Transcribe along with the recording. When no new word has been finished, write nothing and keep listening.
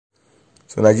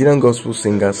So Nigerian gospel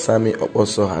singer Sammie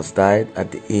Okposo has died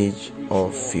at the age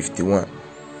of 51.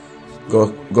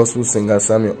 Gospel singer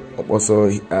Sammie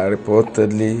Okposo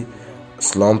reportedly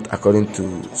slumped, according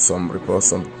to some reports.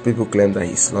 Some people claim that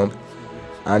he slumped,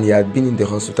 and he had been in the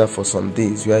hospital for some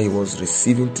days where he was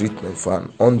receiving treatment for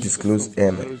an undisclosed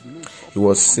ailment. He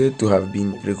was said to have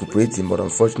been recuperating, but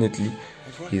unfortunately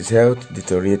his health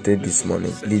deteriorated this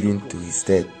morning, leading to his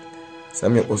death.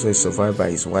 Sammie Okposo is survived by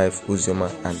his wife Ozioma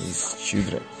and his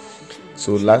children.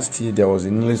 So last year there was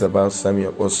news about Sammie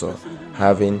Okposo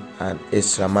having an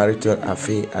extramarital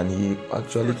affair, and he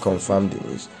actually confirmed the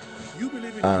news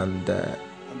and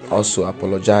also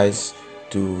apologized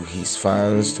to his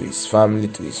fans, to his family,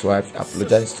 to his wife,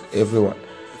 apologized to everyone.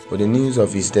 But the news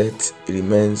of his death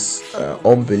remains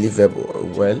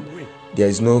unbelievable. Well, there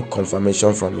is no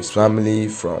confirmation from his family,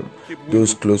 from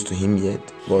those close to him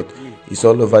yet, but it's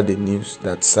all over the news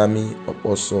that Sammie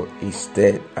Okposo is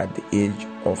dead at the age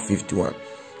of 51.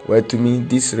 Well, to me,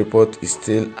 this report is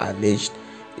still alleged.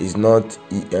 It's not.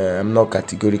 I'm not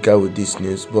categorical with this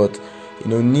news, but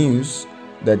news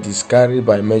that is carried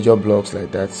by major blogs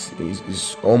like that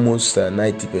is almost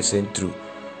 90% true.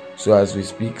 So as we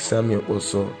speak, Sammie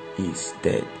Okposo is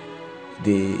dead.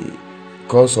 The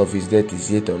cause of his death is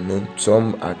yet unknown.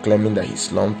 Some are claiming that he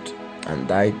slumped and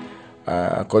died.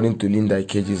 According to Linda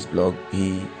Ikeji's blog,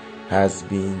 he has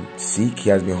been sick. He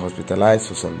has been hospitalized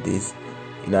for some days.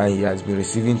 He has been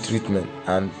receiving treatment,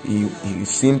 and he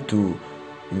seemed to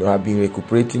have been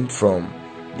recuperating from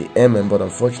the ailment, but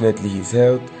unfortunately his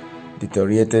health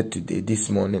deteriorated this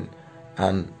morning,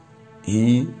 and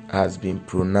he has been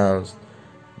pronounced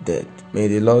dead. May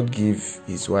the Lord give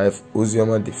his wife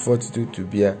Ozioma the fortitude to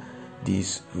bear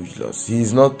this huge loss. He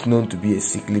is not known to be a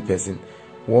sickly person.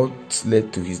 What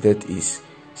led to his death is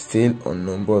still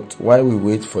unknown, but while we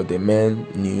wait for the main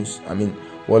news,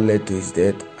 what led to his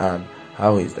death and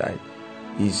how he died,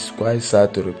 it's quite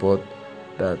sad to report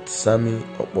that Sammie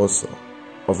Okposo,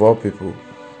 of all people,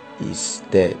 is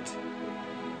dead.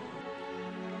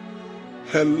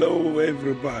 Hello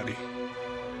everybody,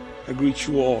 I greet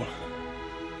you all.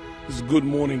 It's good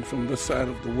morning from this side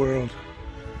of the world.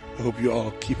 I hope you're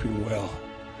all keeping well.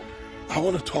 I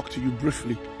want to talk to you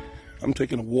briefly. I'm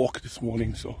taking a walk this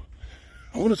morning, so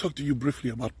I want to talk to you briefly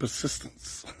about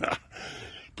persistence.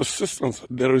 Persistence,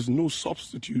 there is no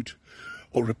substitute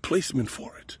or replacement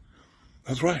for it.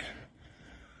 That's right.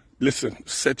 Listen,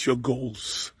 set your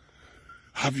goals,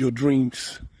 have your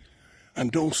dreams,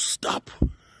 and don't stop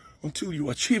until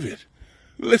you achieve it.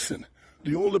 Listen,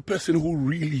 the only person who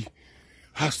really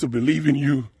has to believe in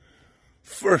you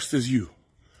first is you.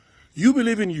 You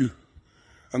believe in you,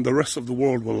 and the rest of the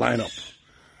world will line up.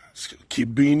 So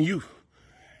keep being you.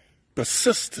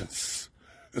 Persistence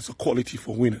is a quality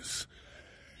for winners.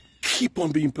 Keep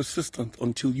on being persistent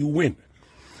until you win.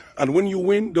 And when you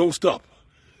win, don't stop.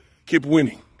 Keep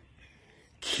winning.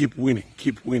 Keep winning.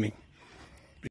 Keep winning.